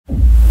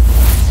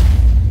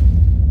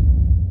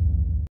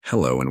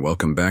Hello and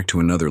welcome back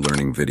to another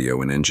learning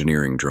video in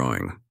engineering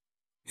drawing.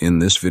 In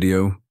this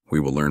video,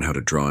 we will learn how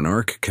to draw an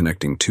arc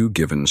connecting two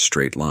given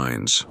straight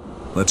lines.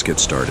 Let's get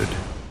started.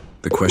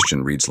 The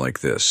question reads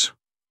like this.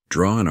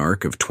 Draw an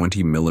arc of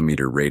 20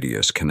 millimeter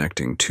radius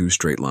connecting two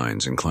straight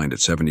lines inclined at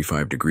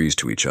 75 degrees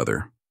to each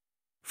other.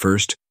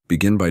 First,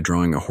 begin by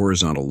drawing a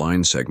horizontal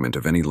line segment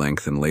of any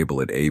length and label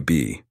it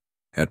AB.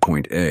 At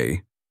point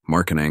A,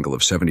 mark an angle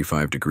of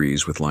 75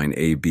 degrees with line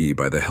AB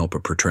by the help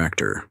of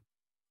protractor.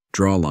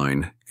 Draw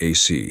line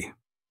AC.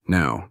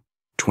 Now,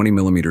 20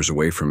 millimeters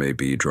away from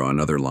AB, draw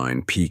another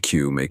line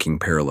PQ making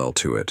parallel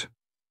to it.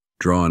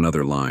 Draw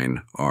another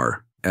line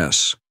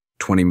RS,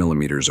 20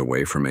 millimeters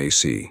away from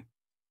AC.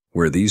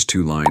 Where these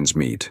two lines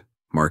meet,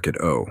 mark it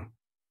O.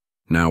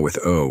 Now with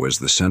O as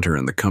the center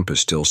and the compass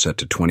still set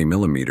to 20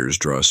 millimeters,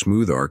 draw a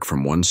smooth arc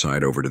from one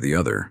side over to the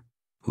other.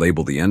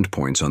 Label the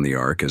endpoints on the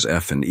arc as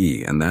F and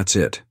E, and that's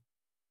it.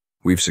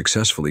 We've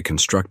successfully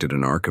constructed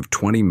an arc of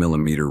 20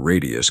 millimeter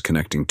radius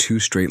connecting two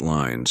straight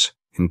lines,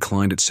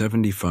 inclined at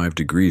 75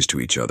 degrees to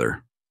each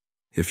other.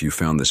 If you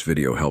found this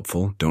video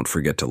helpful, don't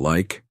forget to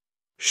like,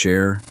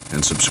 share,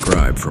 and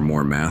subscribe for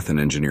more math and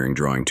engineering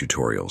drawing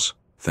tutorials.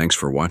 Thanks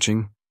for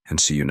watching, and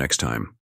see you next time.